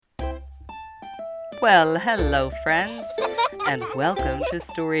Well, hello friends, and welcome to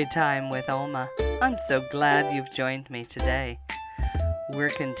Story Time with Oma. I'm so glad you've joined me today. We're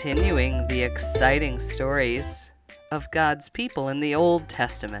continuing the exciting stories of God's people in the Old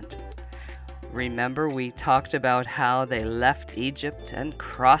Testament. Remember, we talked about how they left Egypt and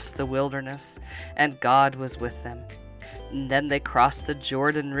crossed the wilderness, and God was with them. And then they crossed the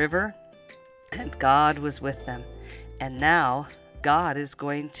Jordan River, and God was with them. And now God is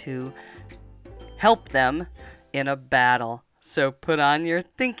going to help them in a battle. So put on your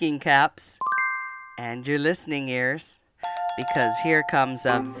thinking caps and your listening ears, because here comes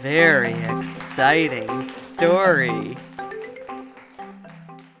a very exciting story.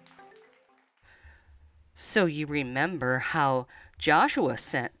 So you remember how Joshua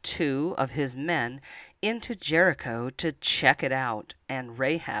sent 2 of his men into Jericho to check it out, and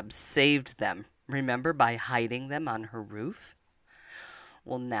Rahab saved them, remember, by hiding them on her roof?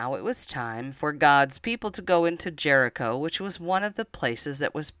 Well, now it was time for God's people to go into Jericho, which was one of the places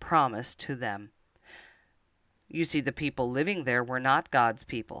that was promised to them. You see, the people living there were not God's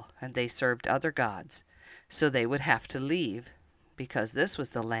people, and they served other gods, so they would have to leave, because this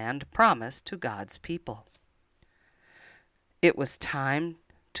was the land promised to God's people. It was time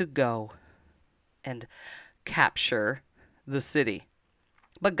to go and capture the city.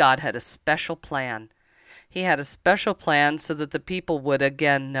 But God had a special plan. He had a special plan so that the people would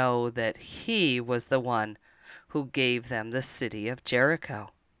again know that He was the one who gave them the city of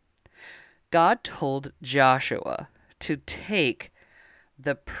Jericho. God told Joshua to take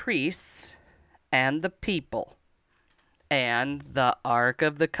the priests and the people and the Ark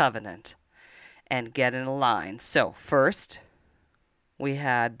of the Covenant and get in a line. So first, we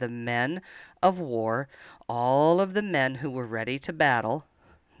had the men of war, all of the men who were ready to battle.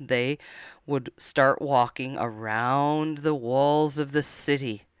 They would start walking around the walls of the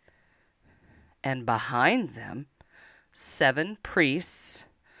city. And behind them, 7 priests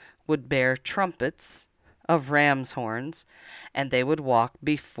would bear trumpets of ram's horns, and they would walk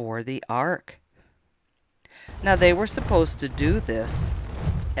before the ark. Now, they were supposed to do this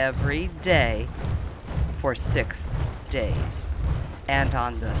every day for 6 days. And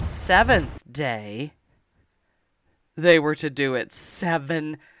on the 7th day, they were to do it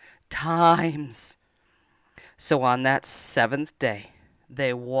 7 times. So on that 7th day,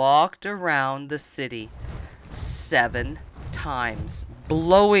 they walked around the city 7 times,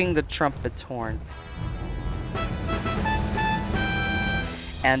 blowing the trumpet's horn.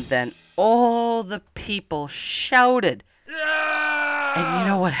 And then all the people shouted. And you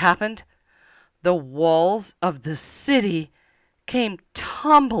know what happened? The walls of the city came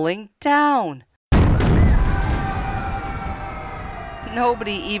tumbling down.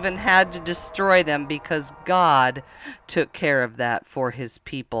 Nobody even had to destroy them because God took care of that for His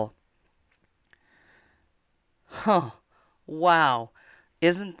people. Wow.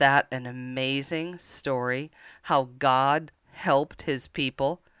 Isn't that an amazing story? How God helped His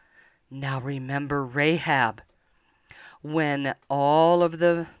people? Now remember Rahab. When all of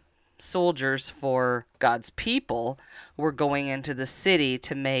the soldiers for God's people were going into the city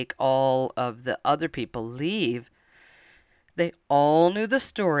to make all of the other people leave, they all knew the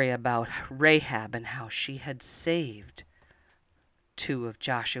story about Rahab and how she had saved 2 of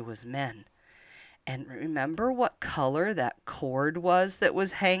Joshua's men. And remember what color that cord was that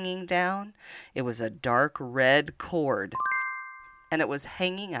was hanging down? It was a dark red cord, and it was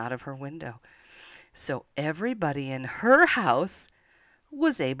hanging out of her window. So everybody in her house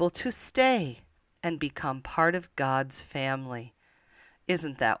was able to stay and become part of God's family.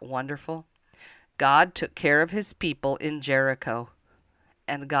 Isn't that wonderful? God took care of His people in Jericho,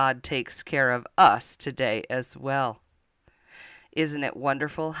 and God takes care of us today as well. Isn't it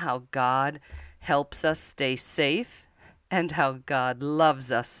wonderful how God helps us stay safe and how God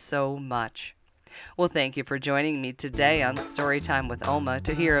loves us so much? Well, thank you for joining me today on Storytime with Oma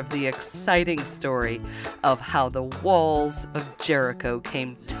to hear of the exciting story of how the walls of Jericho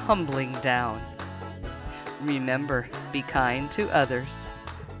came tumbling down. Remember, be kind to others,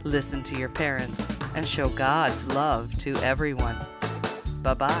 listen to your parents, and show God's love to everyone.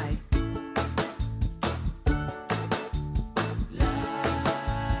 Bye-bye.